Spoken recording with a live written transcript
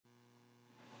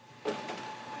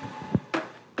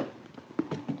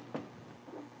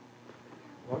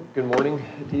Good morning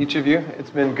to each of you. It's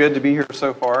been good to be here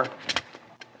so far.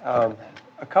 A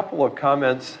couple of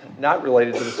comments not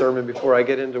related to the sermon before I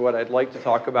get into what I'd like to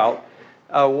talk about.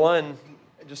 One,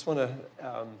 I just want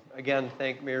to, again,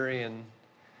 thank Mary and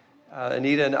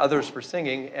Anita and others for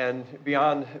singing, and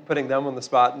beyond putting them on the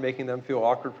spot and making them feel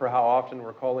awkward for how often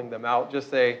we're calling them out, just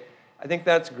say, I think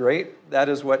that's great. That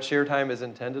is what share time is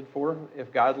intended for.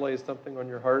 If God lays something on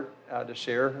your heart to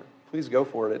share, please go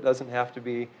for it. It doesn't have to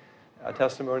be a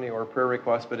testimony or a prayer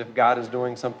request, but if God is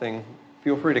doing something,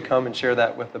 feel free to come and share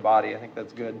that with the body. I think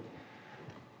that's good.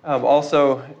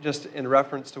 Also, just in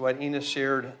reference to what Enos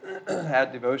shared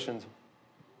at Devotions,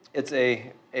 it's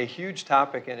a huge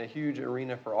topic and a huge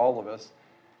arena for all of us.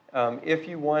 If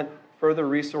you want further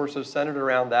resources centered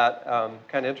around that,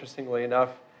 kind of interestingly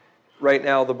enough, right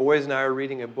now the boys and I are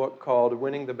reading a book called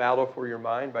Winning the Battle for Your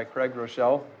Mind by Craig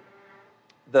Rochelle.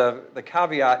 The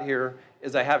caveat here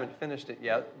is I haven't finished it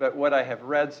yet, but what I have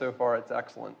read so far, it's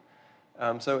excellent.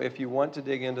 So if you want to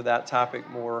dig into that topic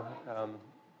more,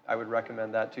 I would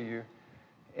recommend that to you.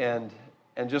 And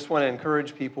just want to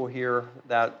encourage people here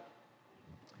that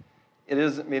it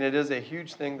is a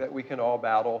huge thing that we can all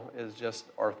battle, is just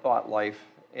our thought life.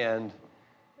 And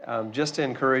just to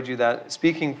encourage you that,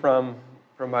 speaking from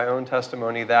my own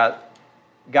testimony, that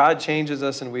God changes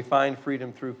us and we find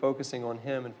freedom through focusing on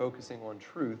Him and focusing on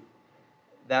truth.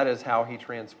 That is how He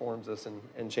transforms us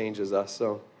and changes us.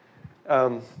 So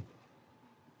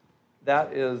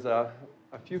that is a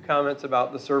few comments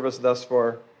about the service thus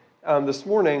far. This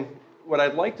morning, what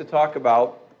I'd like to talk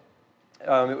about,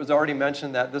 it was already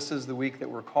mentioned that this is the week that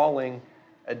we're calling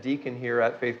a deacon here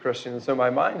at Faith Christian. And so my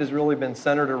mind has really been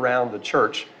centered around the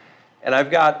church. And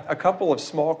I've got a couple of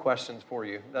small questions for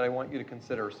you that I want you to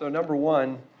consider. So number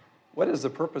one, what is the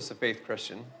purpose of Faith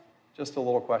Christian? Just a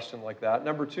little question like that.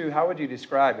 Number two, how would you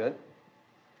describe it?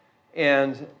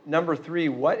 And number three,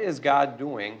 what is God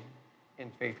doing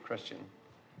in Faith Christian?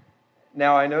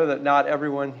 Now, I know that not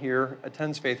everyone here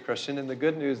attends Faith Christian, and the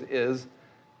good news is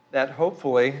that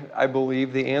hopefully, I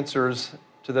believe the answers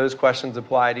to those questions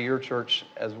apply to your church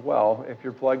as well, if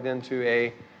you're plugged into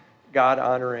a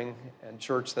God-honoring and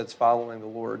church that's following the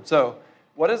Lord. So,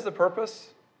 what is the purpose?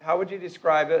 How would you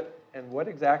describe it? And what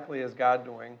exactly is God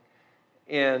doing?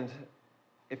 And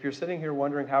if you're sitting here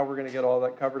wondering how we're going to get all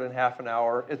that covered in half an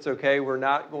hour, it's okay.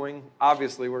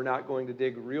 Obviously, we're not going to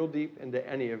dig real deep into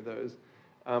any of those.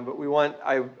 But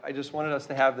I just wanted us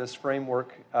to have this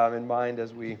framework in mind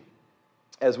as we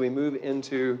move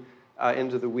into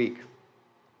the week.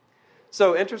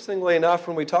 So, interestingly enough,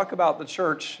 when we talk about the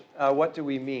church, what do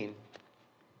we mean?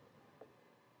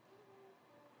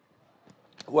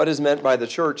 What is meant by the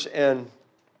church? And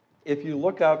if you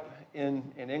look up in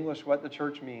English what the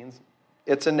church means,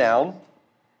 it's a noun,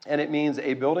 and it means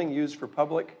a building used for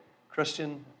public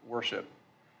Christian worship.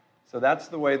 So that's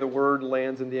the way the word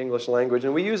lands in the English language,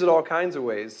 and we use it all kinds of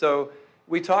ways. So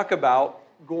we talk about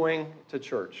going to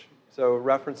church, so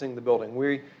referencing the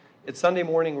building. It's Sunday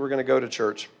morning, we're going to go to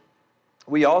church.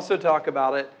 We also talk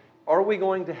about it, are we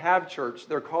going to have church?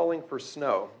 They're calling for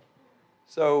snow.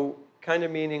 So kind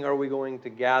of meaning, are we going to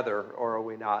gather or are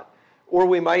we not? Or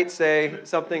we might say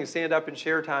something, stand up and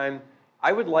share time.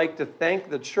 I would like to thank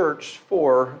the church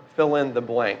for fill in the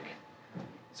blank.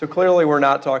 So clearly we're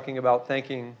not talking about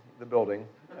thanking the building.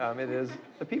 It is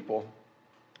the people.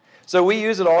 So we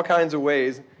use it all kinds of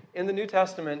ways. In the New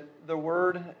Testament, the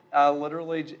word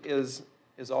literally is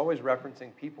always referencing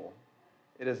people.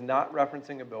 It is not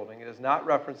referencing a building. It is not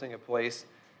referencing a place.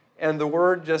 And the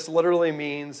word just literally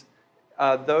means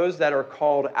those that are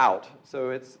called out. So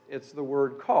it's the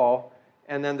word call,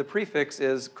 and then the prefix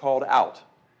is called out.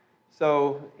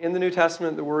 So in the New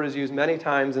Testament, the word is used many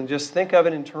times, and just think of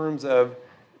it in terms of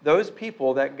those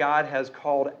people that God has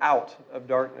called out of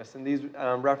darkness. And these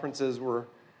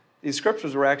these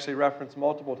scriptures were actually referenced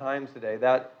multiple times today,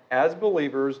 that as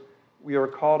believers, we are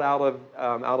called out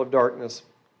of darkness.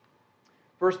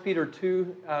 1 Peter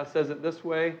 2 says it this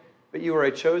way, but you are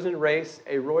a chosen race,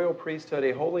 a royal priesthood,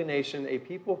 a holy nation, a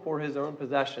people for His own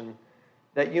possession,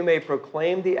 that you may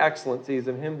proclaim the excellencies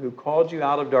of Him who called you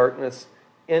out of darkness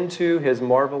into His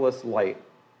marvelous light.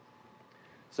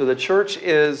 So the church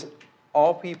is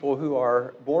all people who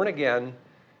are born again,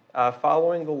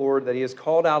 following the Lord, that He has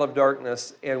called out of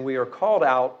darkness, and we are called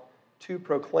out to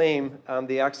proclaim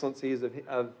the excellencies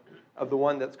of the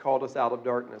one that's called us out of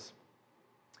darkness.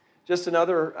 Just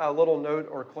another little note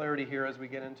or clarity here as we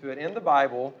get into it. In the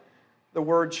Bible, the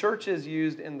word church is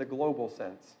used in the global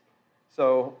sense.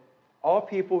 So all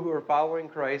people who are following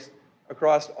Christ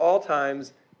across all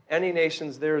times, any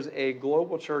nations, there's a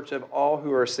global church of all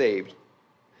who are saved.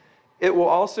 It will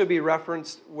also be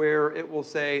referenced where it will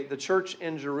say the church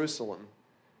in Jerusalem.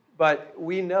 But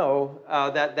we know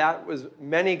that was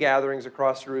many gatherings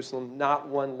across Jerusalem, not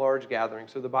one large gathering.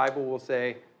 So the Bible will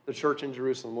say the church in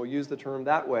Jerusalem. We'll use the term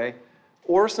that way.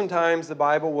 Or sometimes the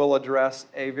Bible will address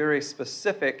a very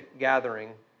specific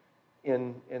gathering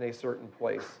in a certain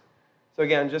place. So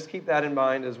again, just keep that in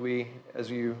mind as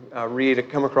you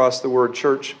come across the word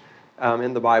church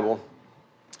in the Bible.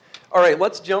 All right,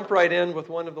 let's jump right in with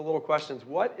one of the little questions.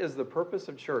 What is the purpose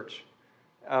of church?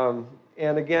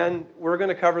 And again, we're going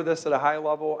to cover this at a high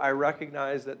level. I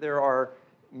recognize that there are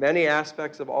many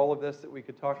aspects of all of this that we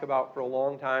could talk about for a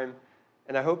long time.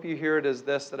 And I hope you hear it as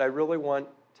this, that I really want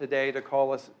today to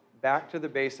call us back to the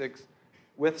basics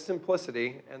with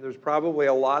simplicity. And there's probably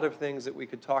a lot of things that we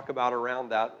could talk about around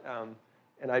that.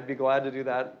 And I'd be glad to do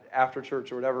that after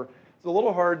church or whatever. It's a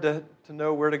little hard to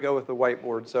know where to go with the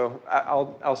whiteboard, so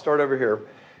I'll start over here.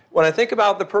 When I think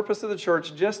about the purpose of the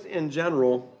church, just in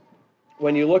general,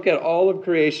 when you look at all of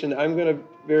creation, I'm going to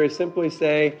very simply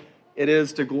say it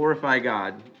is to glorify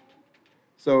God.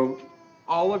 So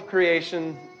all of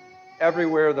creation,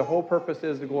 everywhere, the whole purpose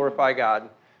is to glorify God.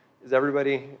 Is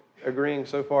everybody agreeing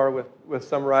so far with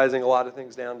summarizing a lot of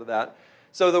things down to that?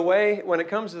 So the way, when it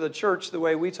comes to the church, the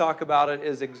way we talk about it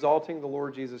is exalting the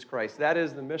Lord Jesus Christ. That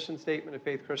is the mission statement of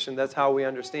Faith Christian. That's how we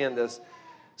understand this.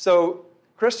 So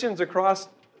Christians across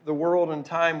the world and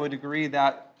time would agree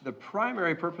that the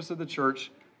primary purpose of the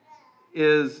church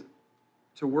is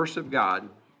to worship God.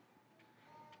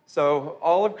 So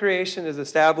all of creation is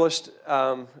established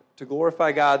to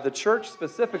glorify God. The church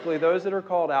specifically, those that are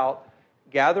called out,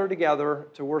 gather together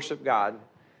to worship God.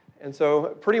 And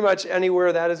so pretty much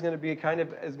anywhere that is going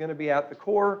to be at the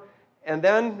core. And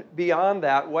then beyond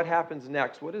that, what happens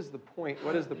next? What is the point?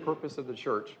 What is the purpose of the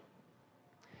church?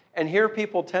 And here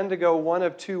people tend to go one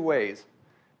of two ways.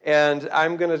 And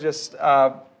I'm going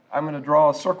to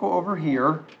draw a circle over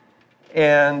here,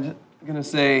 and I'm going to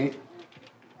say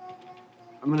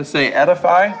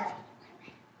edify.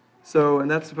 So,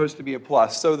 and that's supposed to be a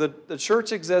plus. So the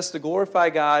church exists to glorify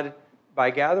God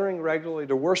by gathering regularly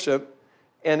to worship.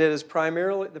 And it is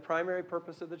primarily, the primary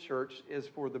purpose of the church is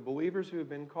for the believers who have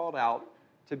been called out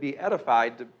to be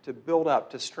edified, to build up,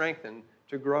 to strengthen,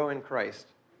 to grow in Christ.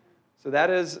 So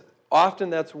that's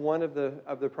one of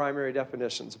the primary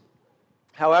definitions.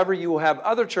 However, you will have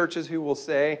other churches who will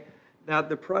say that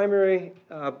the primary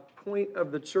point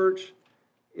of the church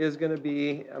is going to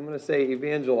be, I'm going to say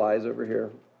evangelize over here.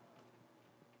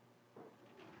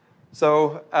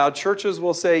 So churches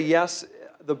will say, yes,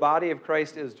 the body of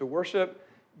Christ is to worship,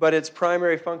 but its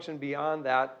primary function beyond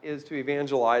that is to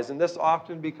evangelize. And this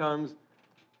often becomes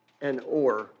an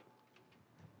or.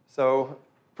 So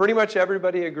pretty much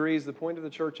everybody agrees the point of the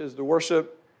church is to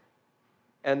worship,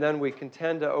 and then we can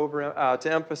tend to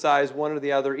emphasize one or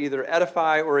the other, either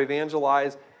edify or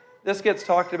evangelize. This gets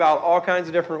talked about all kinds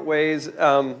of different ways.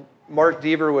 Mark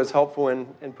Deaver was helpful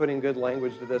in putting good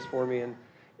language to this for me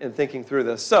in thinking through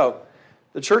this. So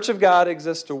the church of God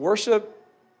exists to worship,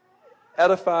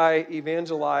 edify,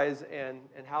 evangelize, and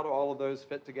how do all of those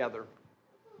fit together?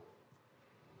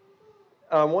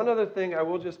 One other thing I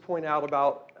will just point out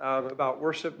about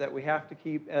worship that we have to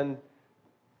keep in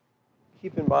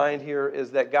mind here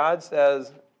is that God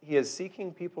says He is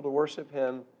seeking people to worship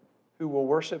Him who will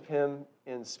worship Him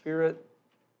in spirit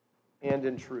and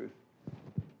in truth.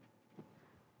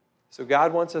 So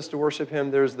God wants us to worship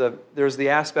Him. There's the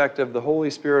aspect of the Holy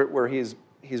Spirit where He's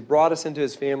brought us into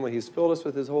His family. He's filled us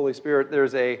with His Holy Spirit.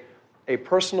 There's a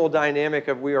personal dynamic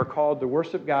of we are called to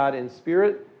worship God in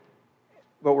spirit,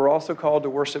 but we're also called to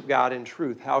worship God in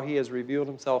truth, how He has revealed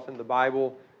Himself in the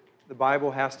Bible. The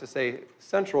Bible has to say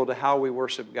central to how we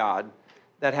worship God.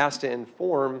 That has to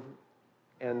inform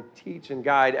and teach and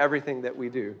guide everything that we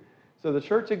do. So the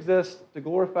church exists to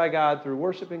glorify God through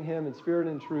worshiping Him in spirit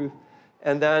and truth.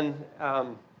 And then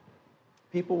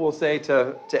people will say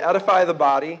to edify the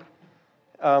body,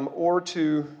 or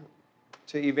to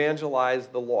evangelize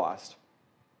the lost.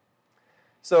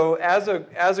 So as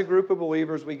a group of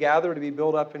believers, we gather to be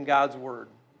built up in God's Word.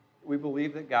 We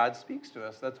believe that God speaks to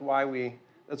us. That's why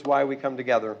we come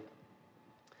together.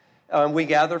 We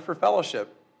gather for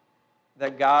fellowship.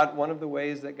 That one of the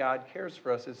ways that God cares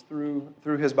for us is through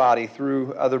His body,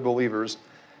 through other believers.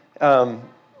 One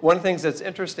of the things that's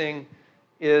interesting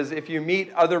is if you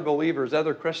meet other believers,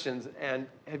 other Christians, and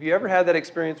have you ever had that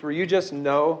experience where you just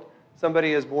know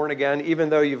somebody is born again, even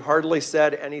though you've hardly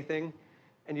said anything,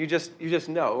 and you just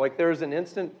know? Like there's an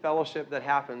instant fellowship that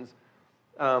happens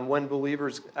when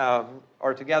believers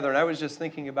are together. And I was just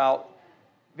thinking about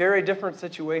very different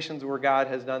situations where God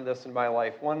has done this in my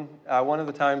life. One of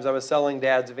the times I was selling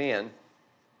Dad's van,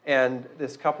 and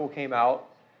this couple came out.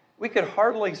 We could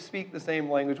hardly speak the same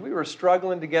language. We were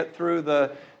struggling to get through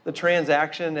the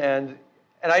transaction, and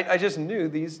I just knew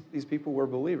these people were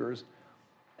believers.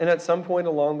 And at some point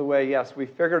along the way, yes, we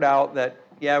figured out that,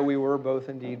 yeah, we were both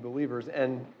indeed believers,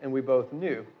 and we both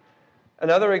knew.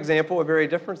 Another example, a very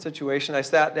different situation, I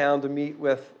sat down to meet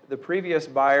with the previous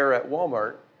buyer at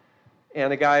Walmart,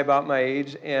 and a guy about my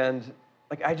age, and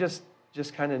I just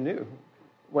kind of knew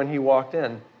when he walked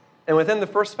in. And within the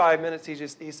first 5 minutes,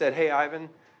 he said, "Hey, Ivan,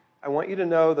 I want you to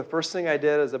know the first thing I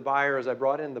did as a buyer is I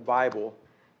brought in the Bible."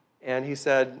 And he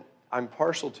said, "I'm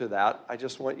partial to that. I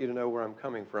just want you to know where I'm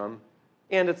coming from.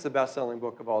 And it's the best-selling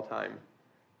book of all time."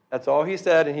 That's all he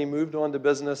said, and he moved on to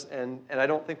business, and I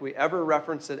don't think we ever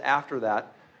referenced it after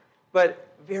that. But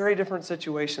very different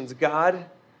situations. God,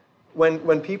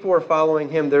 when people are following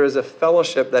him, there is a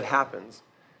fellowship that happens.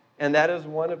 And that is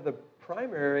one of the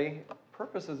primary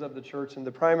purposes of the church, and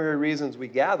the primary reasons we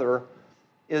gather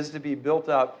is to be built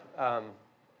up.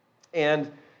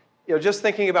 And just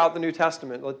thinking about the New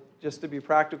Testament, just to be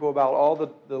practical about all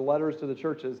the letters to the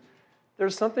churches,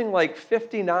 there's something like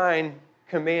 59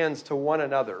 commands to one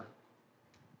another.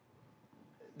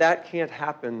 That can't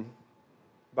happen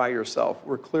by yourself.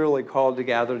 We're clearly called to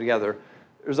gather together.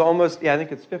 There's almost, I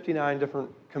think it's 59 different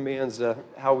commands to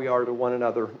how we are to one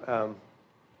another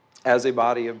as a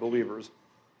body of believers.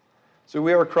 So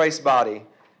we are Christ's body.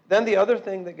 Then the other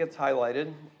thing that gets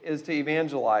highlighted is to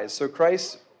evangelize. So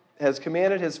Christ has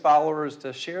commanded his followers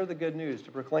to share the good news,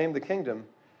 to proclaim the kingdom,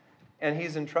 and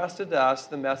he's entrusted to us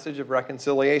the message of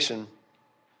reconciliation.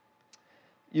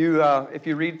 If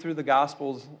you read through the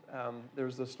Gospels,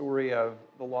 there's the story of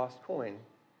the lost coin,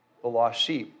 the lost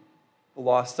sheep, the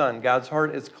lost son. God's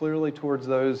heart is clearly towards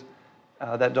those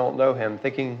that don't know him.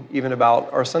 Thinking even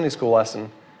about our Sunday school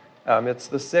lesson, it's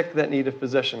the sick that need a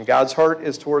physician. God's heart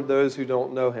is toward those who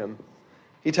don't know him.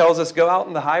 He tells us, go out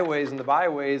in the highways and the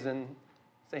byways and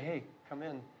say, "Hey, come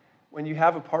in." When you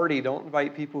have a party, don't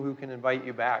invite people who can invite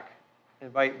you back.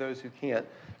 Invite those who can't.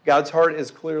 God's heart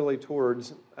is clearly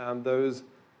towards those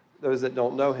that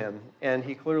don't know him. And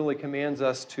he clearly commands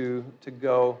us to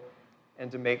go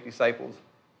and to make disciples.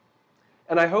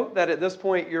 And I hope that at this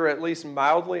point you're at least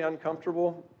mildly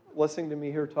uncomfortable listening to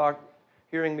me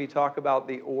hearing me talk about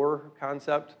the "or"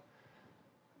 concept.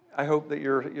 I hope that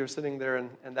you're sitting there and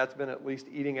that's been at least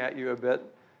eating at you a bit.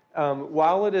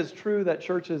 While it is true that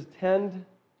churches tend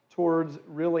towards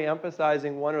really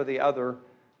emphasizing one or the other,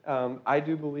 I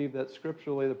do believe that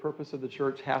scripturally the purpose of the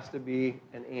church has to be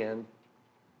an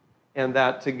and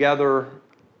that together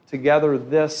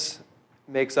this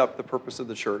makes up the purpose of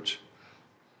the church.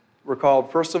 We're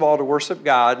called, first of all, to worship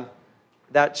God.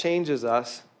 That changes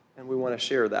us, and we want to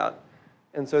share that.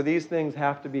 And so these things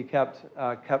have to be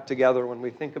kept together when we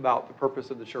think about the purpose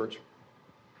of the church.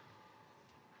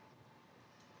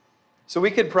 So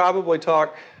we could probably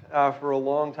talk for a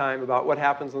long time about what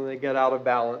happens when they get out of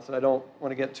balance, and I don't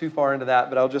want to get too far into that,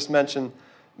 but I'll just mention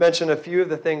a few of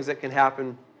the things that can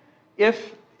happen.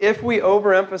 If we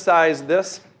overemphasize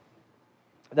this,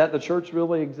 that the church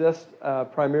really exists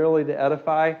primarily to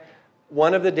edify,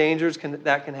 one of the dangers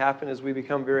that can happen is we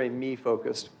become very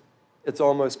me-focused. It's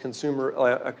almost a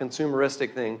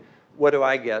consumeristic thing. What do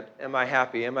I get? Am I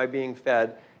happy? Am I being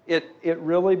fed? It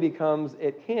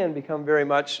can become very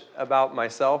much about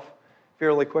myself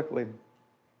fairly quickly.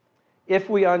 If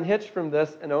we unhitch from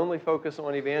this and only focus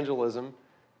on evangelism,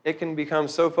 it can become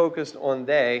so focused on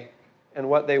they and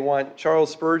what they want.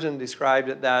 Charles Spurgeon described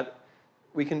it that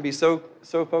we can be so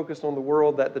focused on the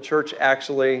world that the church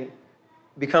actually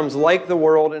becomes like the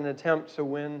world in an attempt to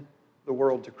win the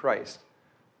world to Christ.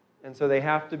 And so they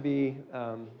have to be,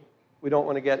 we don't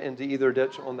want to get into either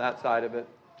ditch on that side of it.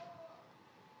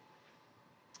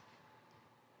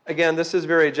 Again, this is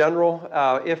very general.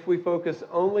 If we focus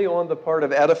only on the part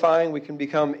of edifying, we can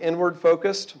become inward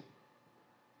focused.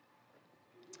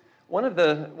 One of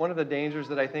the dangers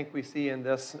that I think we see in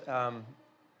this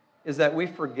is that we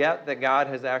forget that God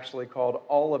has actually called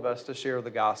all of us to share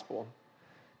the gospel.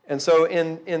 And so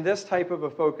in this type of a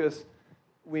focus,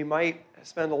 we might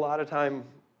spend a lot of time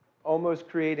almost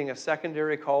creating a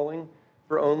secondary calling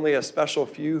for only a special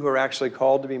few who are actually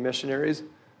called to be missionaries,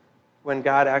 when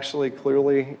God actually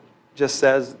clearly just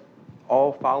says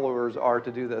all followers are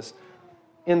to do this.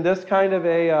 In this kind of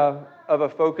a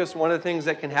focus, one of the things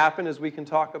that can happen is we can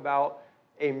talk about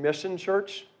a mission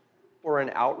church or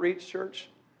an outreach church.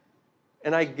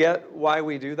 And I get why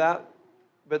we do that,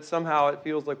 but somehow it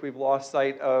feels like we've lost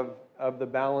sight of the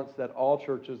balance that all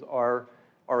churches are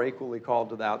equally called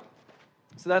to that.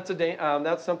 So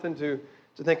that's something to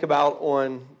think about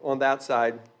on that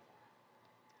side.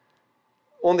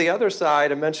 On the other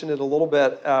side, I mentioned it a little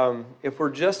bit, if we're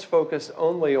just focused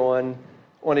only on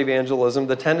evangelism,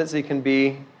 the tendency can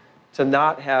be to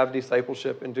not have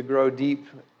discipleship and to grow deep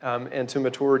into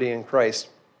maturity in Christ.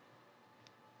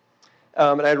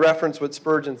 And I'd reference what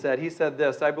Spurgeon said. He said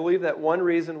this: "I believe that one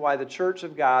reason why the Church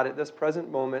of God at this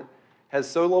present moment has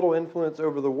so little influence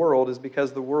over the world is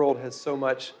because the world has so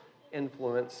much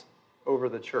influence over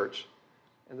the church."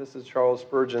 And this is Charles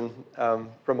Spurgeon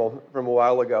from a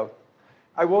while ago.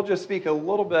 I will just speak a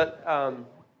little bit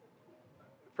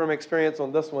from experience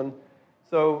on this one.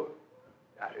 So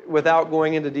without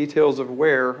going into details of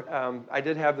where, I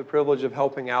did have the privilege of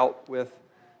helping out with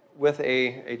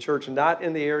a church not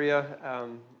in the area,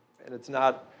 and it's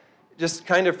not, just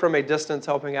kind of from a distance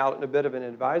helping out in a bit of an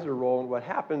advisor role. And what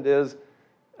happened is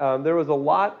there was a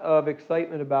lot of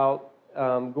excitement about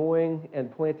going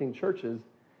and planting churches,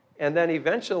 and then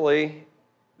eventually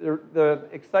the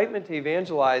excitement to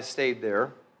evangelize stayed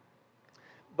there,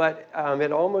 but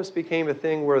it almost became a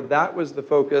thing where that was the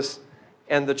focus,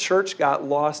 and the church got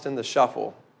lost in the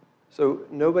shuffle. So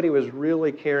nobody was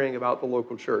really caring about the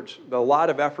local church, but a lot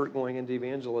of effort going into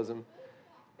evangelism.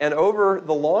 And over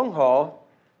the long haul,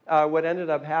 what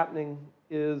ended up happening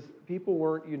is people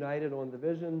weren't united on the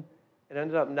vision. It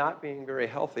ended up not being very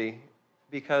healthy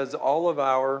because all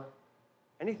of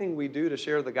anything we do to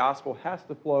share the gospel has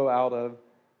to flow out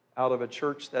of a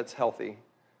church that's healthy.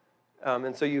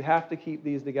 And so you have to keep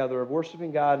these together, of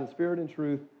worshiping God in spirit and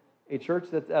truth, a church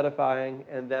that's edifying,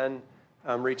 and then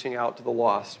reaching out to the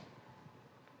lost.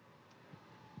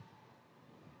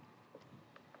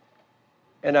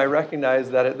 And I recognize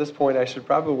that at this point I should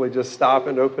probably just stop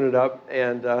and open it up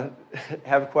and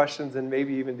have questions and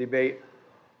maybe even debate.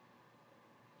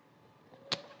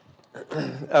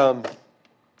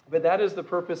 But that is the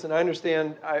purpose, and I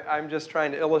understand I'm just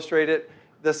trying to illustrate it.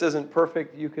 This isn't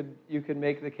perfect. You could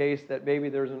make the case that maybe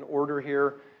there's an order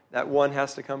here, that one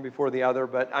has to come before the other,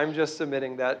 but I'm just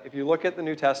submitting that if you look at the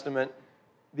New Testament,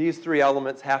 these three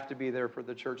elements have to be there for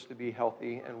the church to be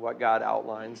healthy and what God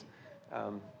outlines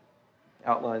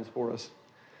for us.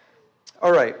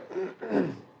 All right.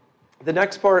 The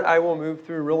next part I will move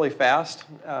through really fast.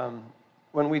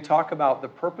 When we talk about the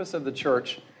purpose of the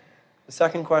church, the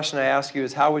second question I ask you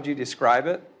is, how would you describe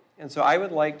it? And so I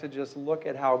would like to just look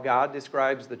at how God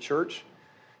describes the church,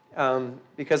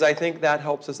 because I think that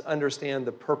helps us understand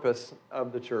the purpose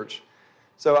of the church.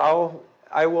 So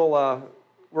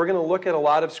we're going to look at a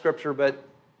lot of Scripture, but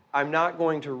I'm not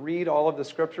going to read all of the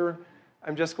Scripture.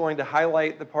 I'm just going to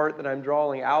highlight the part that I'm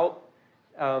drawing out,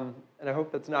 and I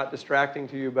hope that's not distracting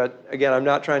to you, but again, I'm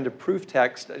not trying to proof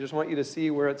text. I just want you to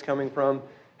see where it's coming from.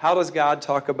 How does God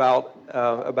talk about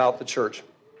the church?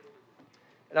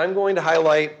 And I'm going to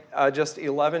highlight just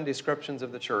 11 descriptions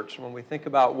of the church when we think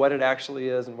about what it actually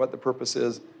is and what the purpose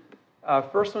is.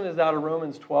 First one is out of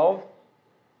Romans 12,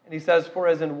 and he says, "For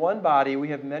as in one body we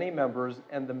have many members,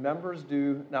 and the members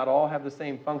do not all have the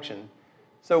same function.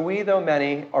 So we, though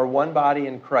many, are one body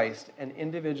in Christ, and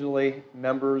individually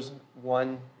members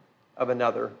one of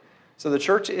another." So the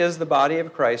church is the body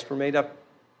of Christ. We're made up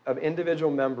of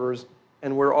individual members,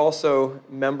 and we're also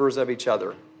members of each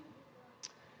other.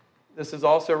 This is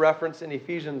also referenced in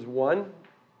Ephesians 1,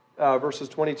 verses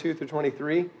 22 through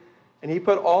 23. "And he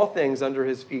put all things under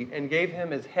his feet, and gave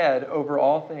him his head over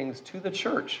all things to the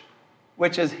church,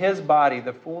 which is his body,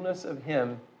 the fullness of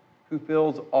him who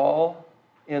fills all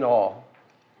in all."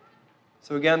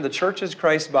 So again, the church is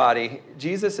Christ's body.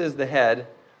 Jesus is the head.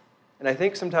 And I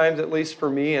think sometimes, at least for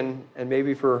me, and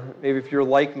maybe if you're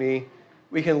like me,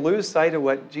 we can lose sight of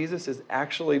what Jesus is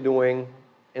actually doing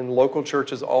in local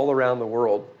churches all around the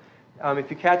world.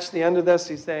 If you catch the end of this,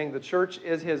 he's saying the church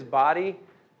is his body,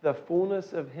 the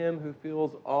fullness of him who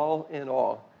fills all in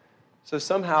all. So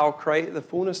somehow the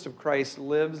fullness of Christ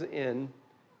lives in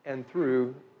and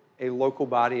through a local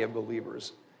body of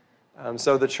believers.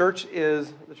 So the church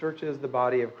is the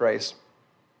body of Christ.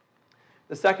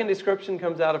 The second description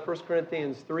comes out of 1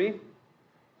 Corinthians 3.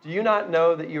 "Do you not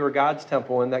know that you are God's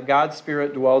temple and that God's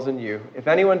Spirit dwells in you? If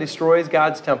anyone destroys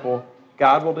God's temple,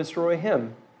 God will destroy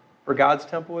him. For God's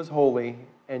temple is holy,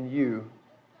 and you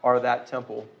are that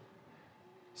temple."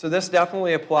 So this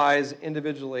definitely applies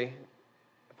individually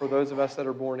for those of us that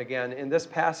are born again. In this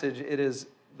passage,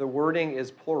 the wording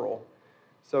is plural.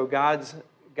 So God's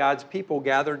people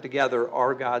gathered together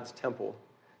are God's temple.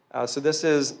 So this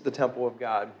is the temple of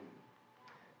God.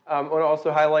 I want to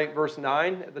also highlight verse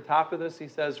 9. At the top of this, he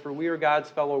says, "For we are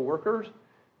God's fellow workers.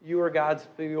 You are God's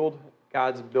field,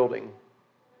 God's building."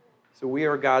 So we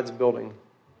are God's building.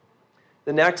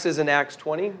 The next is in Acts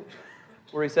 20,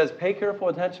 where he says, "Pay careful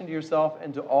attention to yourself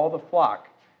and to all the flock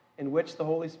in which the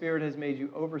Holy Spirit has made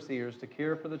you overseers to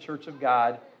care for the church of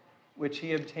God, which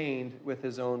he obtained with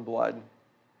his own blood.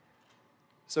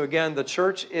 So again, the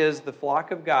church is the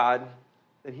flock of God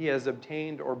that he has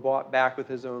obtained or bought back with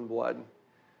his own blood.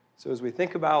 So as we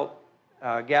think about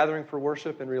gathering for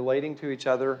worship and relating to each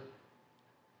other,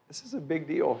 this is a big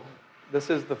deal. This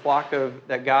is the flock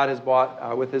that God has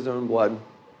bought with his own blood.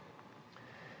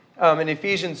 In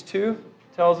Ephesians 2,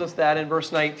 tells us that in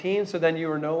verse 19, so then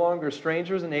you are no longer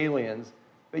strangers and aliens,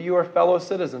 but you are fellow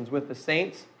citizens with the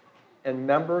saints and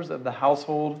members of the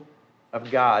household of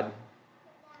God.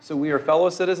 So we are fellow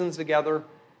citizens together.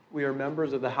 We are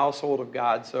members of the household of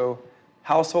God. So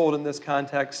household in this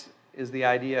context is the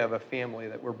idea of a family,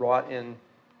 that we're brought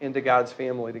into God's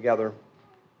family together.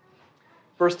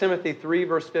 1 Timothy 3,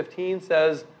 verse 15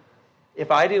 says, if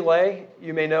I delay,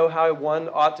 you may know how one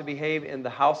ought to behave in the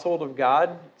household of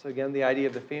God. So again, the idea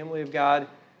of the family of God,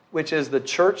 which is the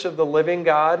church of the living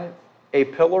God, a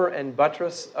pillar and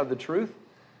buttress of the truth.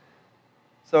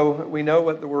 So we know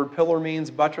what the word pillar means.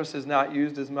 Buttress is not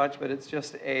used as much, but it's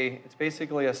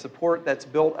basically a support that's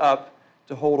built up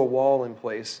to hold a wall in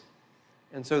place.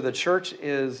 And so the church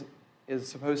is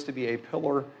supposed to be a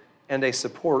pillar and a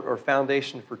support or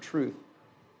foundation for truth.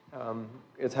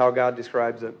 It's how God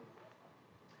describes it.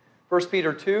 1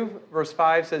 Peter 2, verse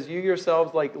 5 says, you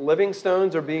yourselves, like living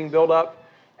stones, are being built up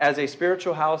as a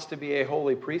spiritual house to be a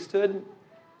holy priesthood.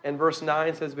 And verse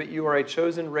 9 says, but you are a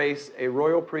chosen race, a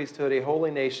royal priesthood, a holy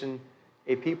nation,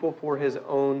 a people for his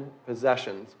own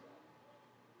possessions.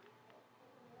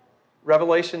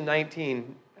 Revelation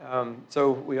 19.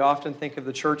 So we often think of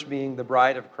the church being the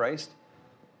bride of Christ.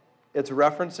 It's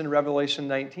referenced in Revelation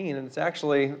 19, and it's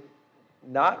actually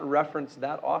not referenced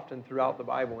that often throughout the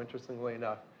Bible, interestingly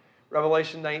enough.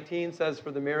 Revelation 19 says,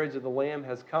 for the marriage of the Lamb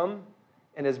has come,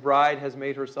 and his bride has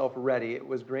made herself ready. It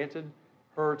was granted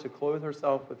her to clothe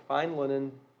herself with fine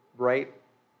linen, bright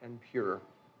and pure.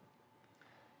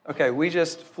 Okay, we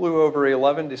just flew over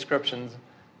 11 descriptions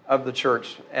of the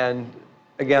church. And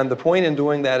again, the point in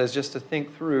doing that is just to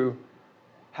think through,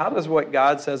 how does what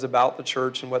God says about the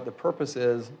church and what the purpose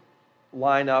is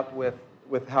line up with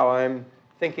how I'm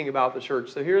thinking about the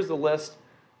church? So here's the list.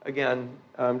 Again,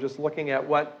 just looking at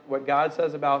what God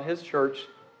says about his church.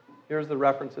 Here's the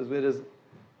references. It is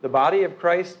the body of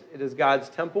Christ. It is God's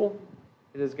temple.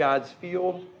 It is God's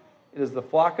field. It is the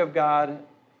flock of God,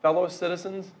 fellow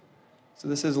citizens. So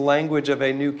this is language of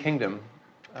a new kingdom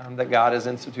that God is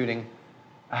instituting.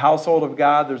 A household of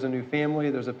God. There's a new family.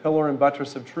 There's a pillar and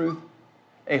buttress of truth.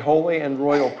 A holy and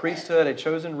royal priesthood. A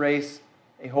chosen race.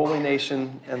 A holy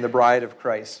nation. And the bride of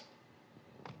Christ.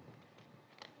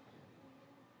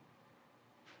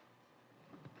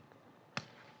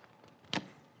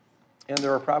 And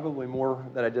there are probably more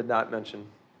that I did not mention.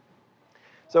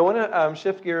 So I want to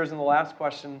shift gears, and the last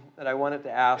question that I wanted to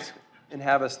ask and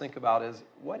have us think about is,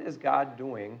 what is God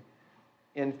doing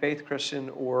in Faith Christian,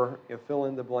 or fill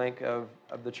in the blank of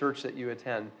the church that you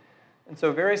attend? And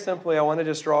so very simply, I want to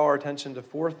just draw our attention to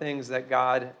 4 things that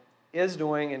God is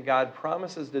doing and God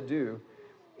promises to do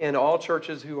in all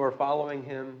churches who are following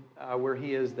him where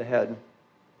he is the head.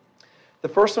 The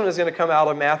first one is going to come out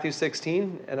of Matthew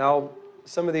 16, and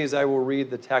some of these I will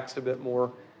read the text a bit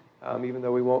more, even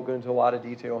though we won't go into a lot of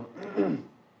detail.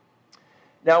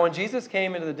 Now, when Jesus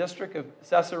came into the district of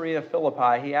Caesarea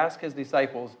Philippi, he asked his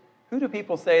disciples, who do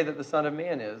people say that the Son of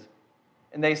Man is?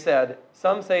 And they said,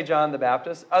 some say John the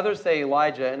Baptist, others say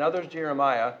Elijah, and others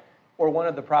Jeremiah, or one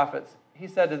of the prophets. He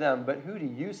said to them, but who do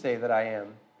you say that I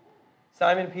am?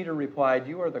 Simon Peter replied,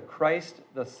 you are the Christ,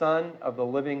 the Son of the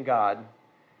living God.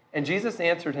 And Jesus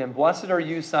answered him, blessed are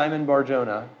you, Simon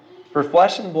Bar-Jonah, for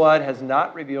flesh and blood has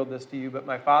not revealed this to you, but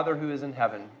my Father who is in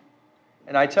heaven.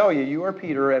 And I tell you, you are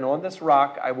Peter, and on this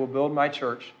rock I will build my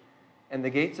church, and the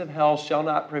gates of hell shall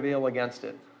not prevail against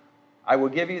it. I will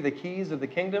give you the keys of the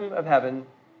kingdom of heaven,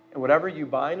 and whatever you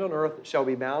bind on earth shall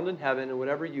be bound in heaven, and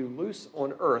whatever you loose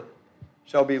on earth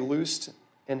shall be loosed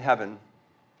in heaven.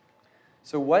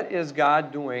 So what is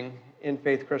God doing in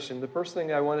Faith Christian? The first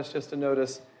thing I want us just to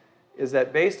notice is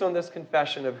that based on this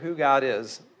confession of who God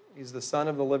is, he's the Son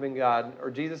of the living God,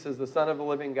 or Jesus is the Son of the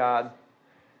living God,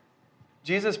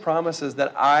 Jesus promises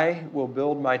that I will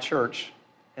build my church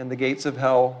and the gates of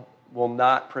hell will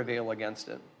not prevail against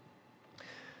it.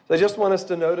 So I just want us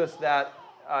to notice that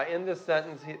in this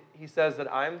sentence, he says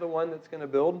that I'm the one that's going to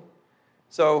build.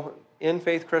 So in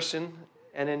Faith Christian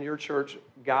and in your church,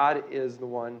 God is the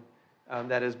one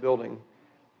that is building.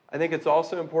 I think it's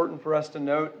also important for us to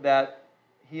note that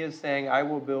he is saying, I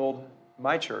will build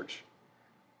my church.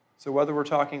 So whether we're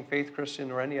talking Faith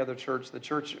Christian or any other church, the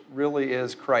church really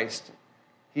is Christ.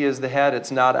 He is the head.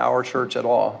 It's not our church at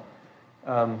all.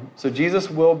 So Jesus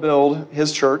will build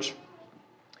his church.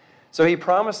 So he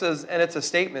promises, and it's a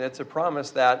statement, it's a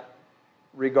promise that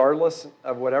regardless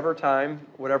of whatever time,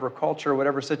 whatever culture,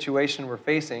 whatever situation we're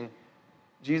facing,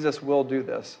 Jesus will do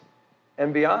this.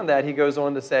 And beyond that, he goes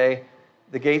on to say,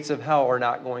 the gates of hell are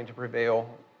not going to prevail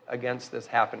against this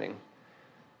happening,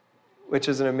 which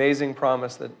is an amazing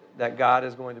promise that God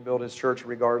is going to build his church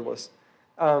regardless.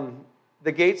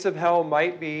 The gates of hell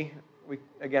might be, we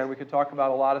could talk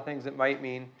about a lot of things it might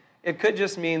mean. It could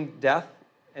just mean death,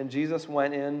 and Jesus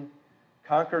went in,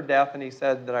 conquered death, and he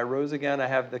said that I rose again. I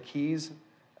have the keys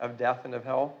of death and of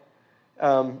hell.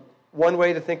 One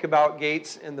way to think about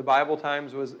gates in the Bible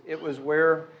times was it was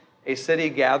where a city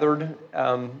gathered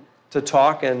to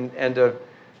talk, and to,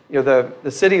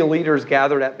 the city leaders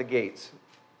gathered at the gates.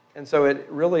 And so it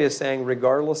really is saying,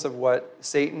 regardless of what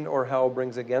Satan or hell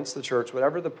brings against the church,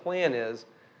 whatever the plan is,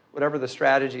 whatever the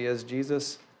strategy is,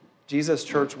 Jesus'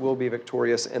 church will be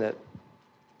victorious in it.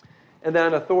 And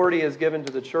then authority is given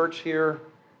to the church here.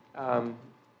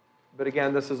 But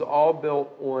again, this is all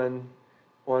built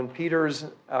on Peter's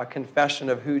confession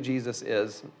of who Jesus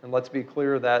is. And let's be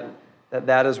clear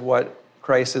that is what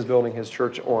Christ is building his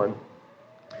church on.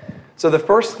 So the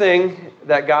first thing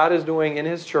that God is doing in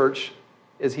his church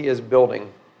is he is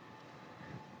building.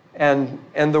 And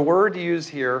the word used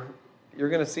here, you're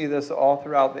going to see this all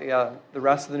throughout the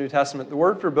rest of the New Testament. The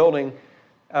word for building,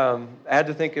 I had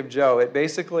to think of Joe.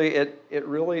 It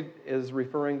really is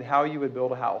referring to how you would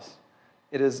build a house.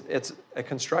 It's a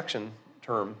construction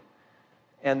term.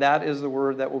 And that is the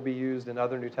word that will be used in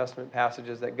other New Testament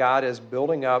passages, that God is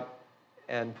building up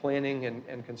and planning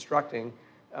and constructing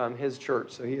his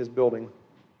church. So he is building.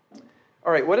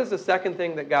 All right, what is the second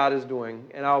thing that God is doing?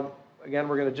 And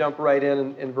we're going to jump right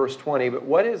in verse 20. But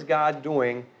what is God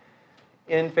doing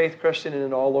in Faith Christian and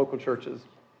in all local churches?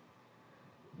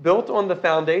 Built on the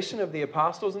foundation of the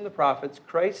apostles and the prophets,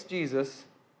 Christ Jesus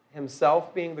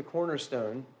himself being the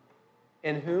cornerstone,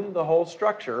 in whom the whole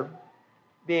structure,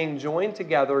 being joined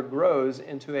together, grows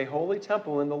into a holy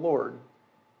temple in the Lord,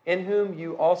 in whom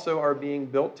you also are being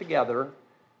built together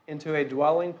into a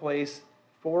dwelling place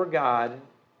for God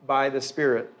by the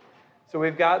Spirit. So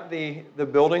we've got the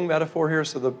building metaphor here.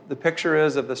 So the picture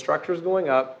is of the structures going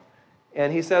up,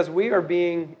 and he says we are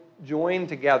being joined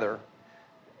together.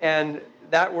 And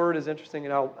that word is interesting,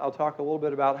 and I'll talk a little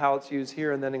bit about how it's used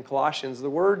here and then in Colossians. The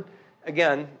word,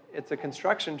 again, it's a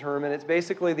construction term, and it's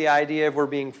basically the idea of we're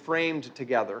being framed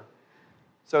together.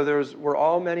 So we're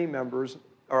all many members,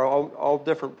 or all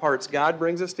different parts. God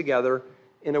brings us together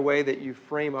in a way that you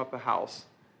frame up a house.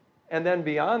 And then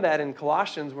beyond that, in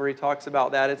Colossians, where he talks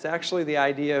about that, it's actually the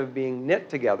idea of being knit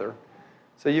together.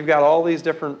 So you've got all these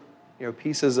different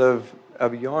pieces of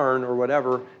yarn or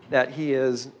whatever that he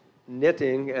is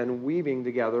knitting and weaving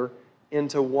together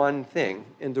into one thing,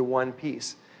 into one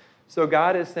piece. So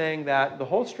God is saying that the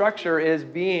whole structure is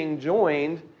being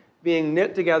joined, being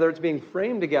knit together, it's being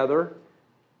framed together,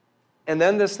 and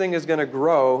then this thing is going to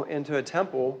grow into a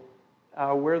temple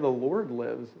where the Lord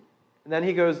lives. And then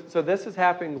he goes, so this is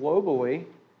happening globally,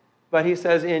 but he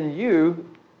says in you,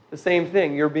 the same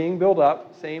thing. You're being built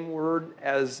up, same word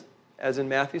as in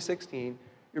Matthew 16.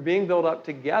 You're being built up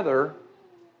together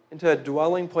into a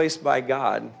dwelling place by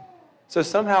God. So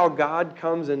somehow God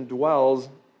comes and dwells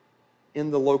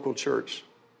in the local church.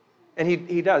 And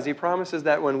he does. He promises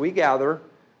that when we gather,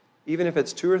 even if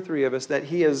it's 2 or 3 of us, that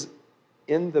he is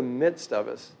in the midst of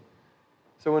us.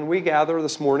 So when we gather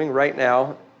this morning, right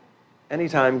now,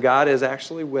 anytime, God is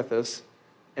actually with us,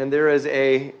 and there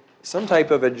is some type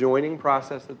of a joining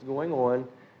process that's going on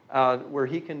where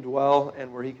he can dwell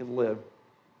and where he can live.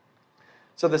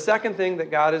 So the second thing that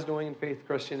God is doing in Faith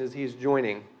Christian is he's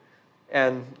joining.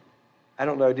 And I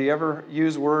don't know, do you ever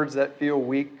use words that feel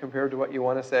weak compared to what you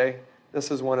want to say? This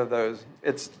is one of those.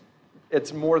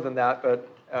 It's more than that, but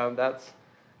that's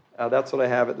what I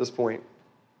have at this point.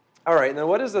 All right, now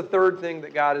what is the third thing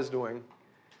that God is doing?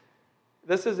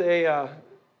 This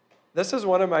is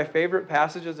one of my favorite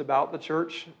passages about the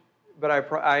church, but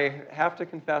I have to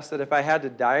confess that if I had to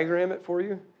diagram it for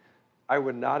you, I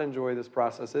would not enjoy this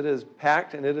process. It is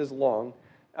packed and it is long.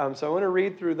 So I want to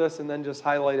read through this and then just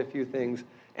highlight a few things.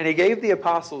 And he gave the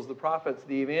apostles, the prophets,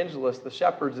 the evangelists, the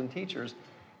shepherds, and teachers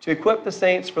to equip the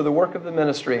saints for the work of the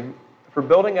ministry, for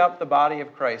building up the body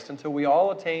of Christ, until we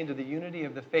all attain to the unity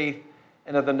of the faith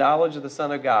and of the knowledge of the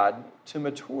Son of God, to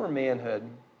mature manhood,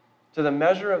 to the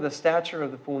measure of the stature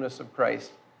of the fullness of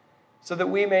Christ, so that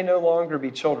we may no longer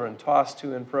be children, tossed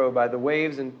to and fro by the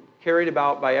waves and carried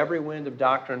about by every wind of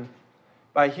doctrine,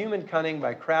 by human cunning,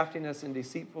 by craftiness and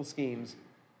deceitful schemes.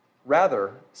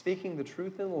 Rather, speaking the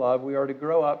truth in love, we are to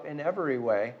grow up in every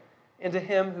way into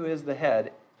him who is the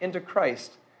head, into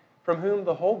Christ, from whom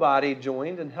the whole body,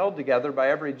 joined and held together by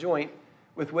every joint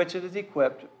with which it is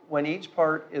equipped, when each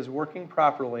part is working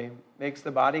properly, makes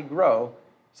the body grow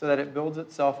so that it builds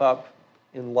itself up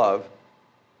in love.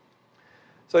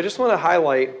 So I just want to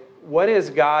highlight, what is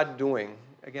God doing?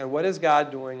 Again, what is God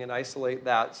doing, and isolate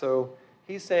that. So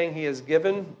he's saying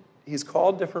he's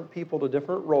called different people to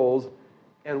different roles,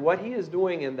 and what he is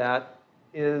doing in that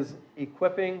is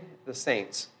equipping the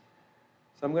saints.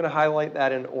 So I'm going to highlight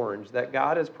that in orange, that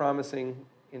God is promising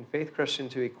in Faith Christian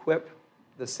to equip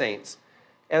the saints.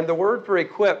 And the word for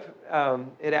equip,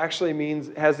 it actually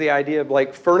has the idea of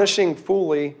like furnishing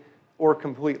fully or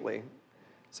completely.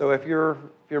 So if you're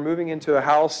moving into a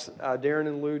house, Darren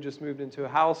and Lou just moved into a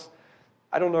house,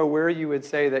 I don't know where you would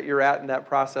say that you're at in that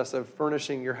process of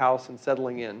furnishing your house and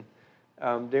settling in.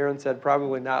 Darren said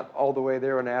probably not all the way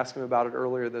there when I asked him about it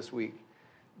earlier this week.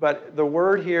 But the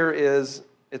word here is,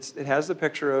 it has the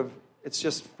picture of, it's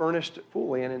just furnished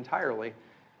fully and entirely.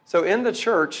 So in the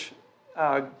church,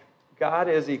 God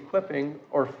is equipping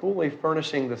or fully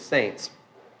furnishing the saints.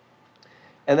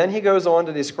 And then he goes on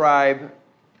to describe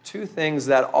two things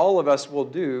that all of us will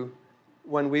do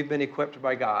when we've been equipped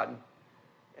by God.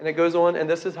 And it goes on, and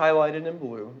this is highlighted in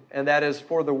blue, and that is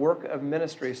for the work of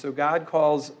ministry. So God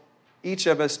calls each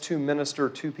of us to minister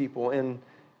to people in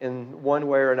one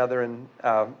way or another. And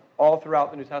all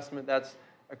throughout the New Testament, that's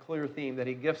a clear theme, that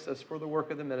he gifts us for the work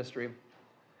of the ministry.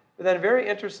 But then very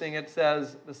interesting, it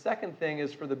says the second thing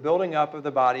is for the building up of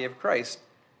the body of Christ.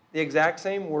 The exact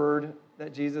same word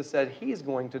that Jesus said he's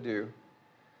going to do.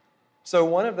 So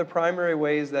one of the primary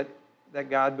ways that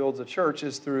God builds a church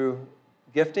is through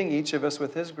gifting each of us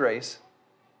with his grace,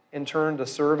 in turn to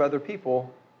serve other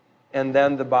people, and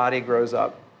then the body grows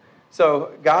up.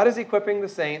 So God is equipping the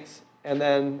saints, and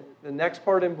then the next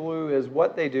part in blue is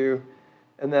what they do,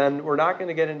 and then we're not going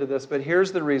to get into this, but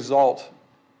here's the result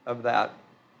of that.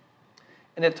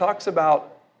 And it talks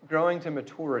about growing to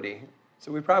maturity.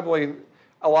 So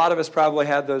a lot of us probably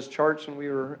had those charts when we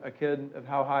were a kid of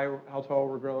how tall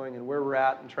we're growing and where we're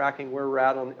at, and tracking where we're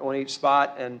at on each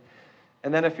spot.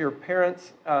 And then if you're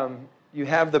parents, you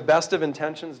have the best of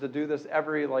intentions to do this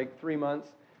every 3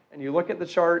 months, and you look at the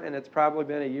chart and it's probably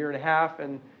been a year and a half,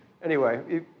 and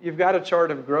anyway, you've got a chart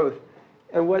of growth.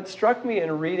 And what struck me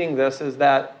in reading this is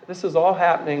that this is all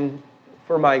happening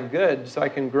for my good, so I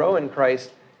can grow in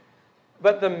Christ.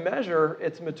 But the measure,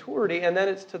 it's maturity, and then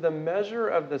it's to the measure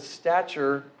of the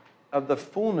stature of the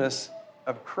fullness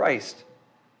of Christ.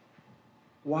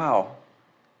 Wow.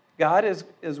 God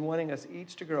is wanting us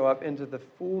each to grow up into the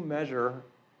full measure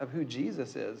of who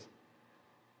Jesus is.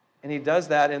 And he does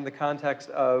that in the context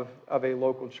of a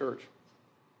local church.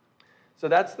 So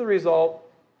that's the result.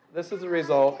 This is the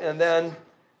result. And then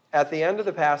at the end of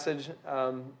the passage,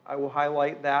 I will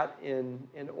highlight that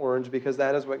in orange, because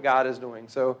that is what God is doing.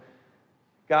 So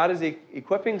God is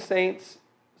equipping saints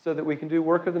so that we can do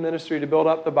work of the ministry to build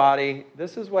up the body.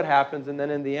 This is what happens. And then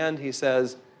in the end, he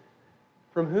says,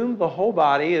 from whom the whole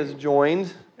body is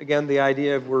joined, again, the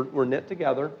idea of we're knit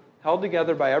together, held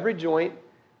together by every joint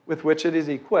with which it is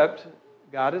equipped.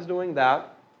 God is doing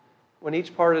that. When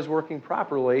each part is working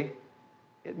properly,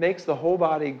 it makes the whole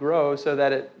body grow so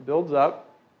that it builds up,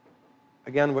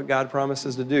 again, what God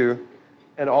promises to do.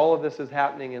 And all of this is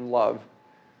happening in love.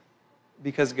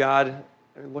 Because God,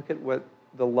 look at what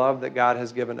the love that God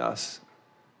has given us,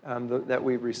 that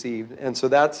we've received. And so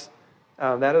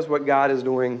that is what God is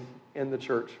doing in the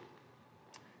church.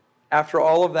 After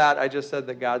all of that, I just said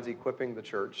that God's equipping the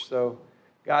church. So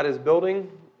God is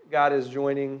building, God is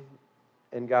joining,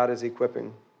 and God is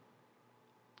equipping.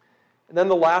 And then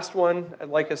the last one I'd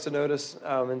like us to notice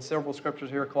in several scriptures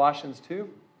here, Colossians 2.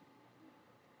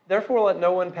 Therefore, let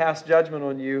no one pass judgment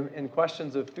on you in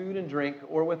questions of food and drink,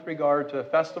 or with regard to a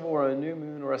festival or a new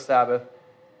moon or a Sabbath.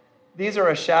 These are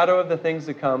a shadow of the things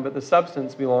to come, but the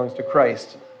substance belongs to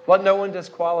Christ. Let no one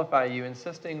disqualify you,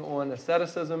 insisting on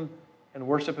asceticism and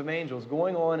worship of angels,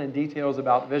 going on in details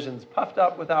about visions, puffed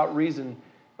up without reason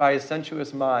by his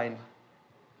sensuous mind,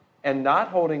 and not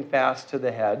holding fast to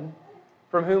the head,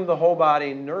 from whom the whole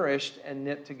body, nourished and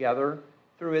knit together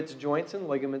through its joints and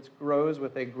ligaments, grows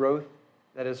with a growth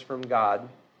that is from God.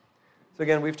 So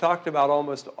again, we've talked about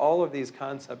almost all of these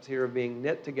concepts here of being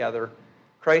knit together.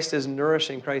 Christ is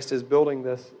nourishing, Christ is building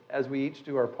this as we each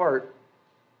do our part.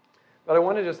 But I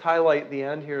want to just highlight the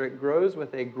end here. It grows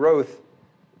with a growth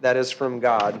that is from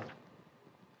God.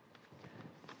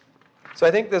 So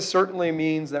I think this certainly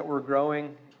means that we're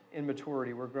growing in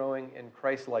maturity. We're growing in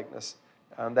Christ-likeness.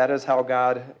 That is how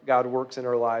God works in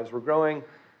our lives. We're growing.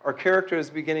 Our character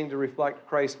is beginning to reflect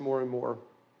Christ more and more.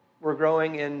 We're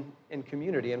growing in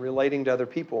community and relating to other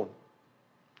people.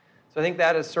 So I think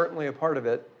that is certainly a part of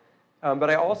it. But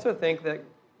I also think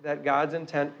that God's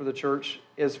intent for the church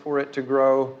is for it to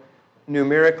grow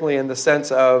numerically in the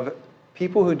sense of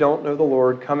people who don't know the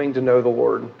Lord coming to know the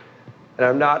Lord. And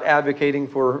I'm not advocating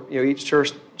for each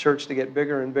church to get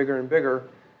bigger and bigger and bigger,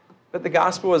 but the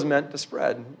gospel is meant to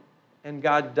spread. And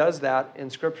God does that in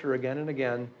Scripture again and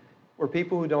again, where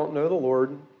people who don't know the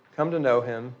Lord come to know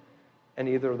Him, and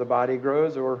either the body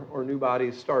grows or new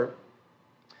bodies start.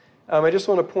 I just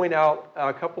want to point out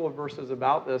a couple of verses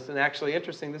about this, and actually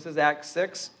interesting, this is Acts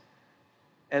 6,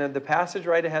 and the passage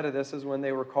right ahead of this is when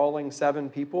they were calling 7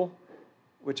 people,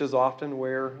 which is often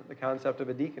where the concept of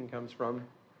a deacon comes from.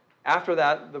 After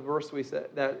that, the verse we said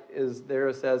that is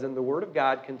there says, "And the word of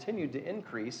God continued to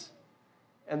increase,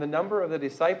 and the number of the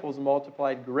disciples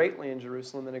multiplied greatly in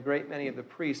Jerusalem, and a great many of the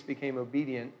priests became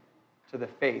obedient to the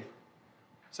faith."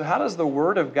 So how does the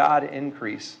word of God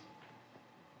increase?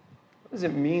 What does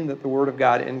it mean that the word of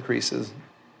God increases?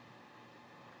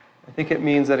 I think it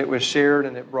means that it was shared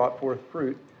and it brought forth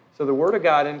fruit. So the word of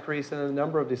God increased and the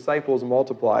number of disciples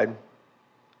multiplied.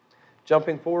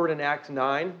 Jumping forward in Acts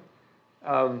 9,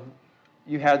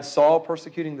 you had Saul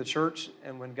persecuting the church,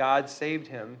 and when God saved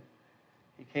him,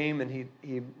 he came and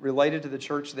he related to the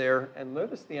church there. And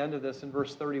notice the end of this in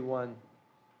verse 31.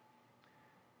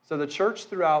 So the church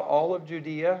throughout all of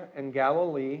Judea and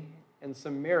Galilee and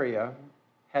Samaria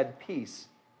had peace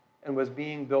and was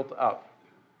being built up.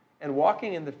 And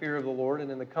walking in the fear of the Lord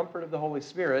and in the comfort of the Holy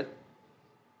Spirit,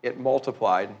 it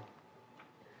multiplied.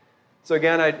 So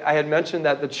again, I had mentioned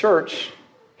that the church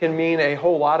can mean a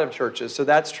whole lot of churches. So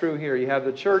that's true here. You have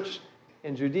the church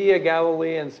in Judea,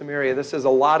 Galilee, and Samaria. This is a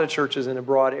lot of churches in a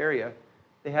broad area.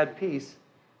 They had peace.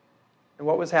 And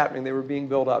what was happening? They were being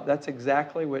built up. That's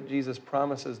exactly what Jesus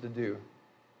promises to do.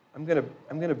 I'm going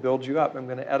to build you up. I'm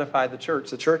going to edify the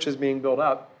church. The church is being built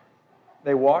up.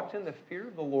 They walked in the fear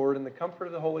of the Lord and the comfort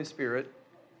of the Holy Spirit.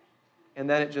 And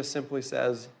then it just simply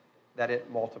says that it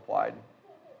multiplied.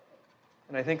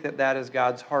 And I think that is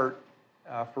God's heart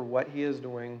for what He is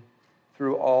doing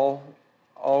through all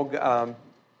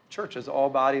churches, all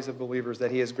bodies of believers,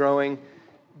 that He is growing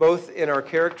both in our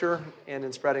character and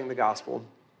in spreading the gospel.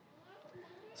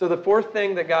 So the fourth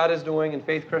thing that God is doing in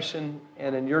Faith Christian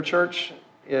and in your church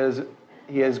is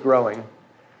He is growing.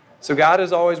 So God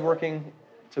is always working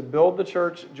to build the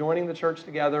church, joining the church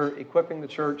together, equipping the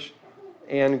church,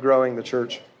 and growing the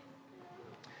church.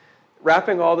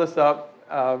 Wrapping all this up,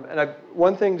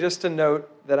 one thing just to note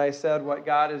that I said what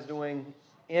God is doing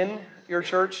in your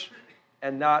church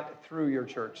and not through your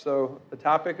church. So the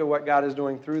topic of what God is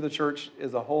doing through the church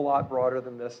is a whole lot broader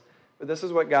than this. But this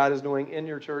is what God is doing in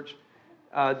your church.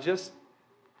 Just,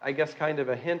 I guess, kind of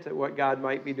a hint at what God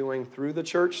might be doing through the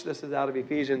church. This is out of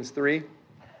Ephesians 3.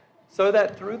 So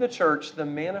that through the church, the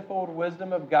manifold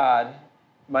wisdom of God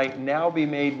might now be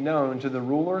made known to the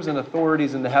rulers and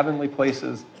authorities in the heavenly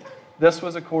places. This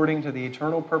was according to the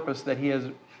eternal purpose that He has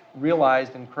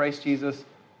realized in Christ Jesus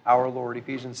our Lord.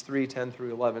 Ephesians 3, 10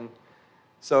 through 11.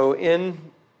 So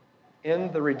in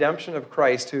the redemption of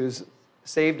Christ, who's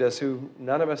saved us, who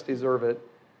none of us deserve it,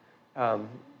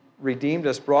 redeemed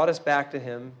us, brought us back to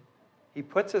Him. He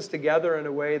puts us together in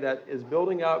a way that is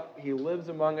building up. He lives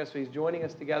among us. He's joining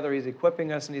us together. He's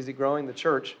equipping us, and He's growing the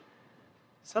church.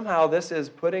 Somehow this is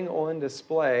putting on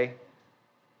display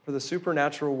for the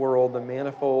supernatural world the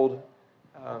manifold,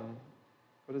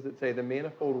 what does it say? The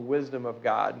manifold wisdom of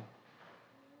God.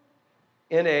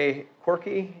 In a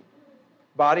quirky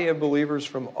body of believers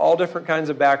from all different kinds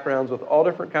of backgrounds, with all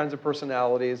different kinds of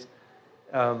personalities,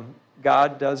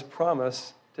 God does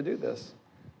promise to do this.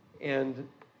 And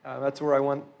that's where I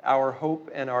want our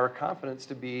hope and our confidence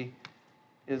to be,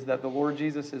 is that the Lord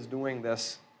Jesus is doing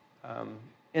this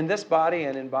in this body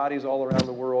and in bodies all around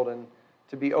the world, and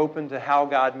to be open to how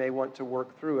God may want to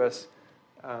work through us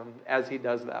as He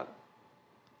does that.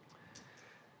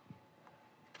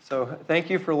 So thank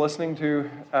you for listening to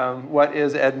what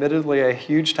is admittedly a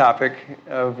huge topic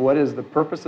of what is the purpose of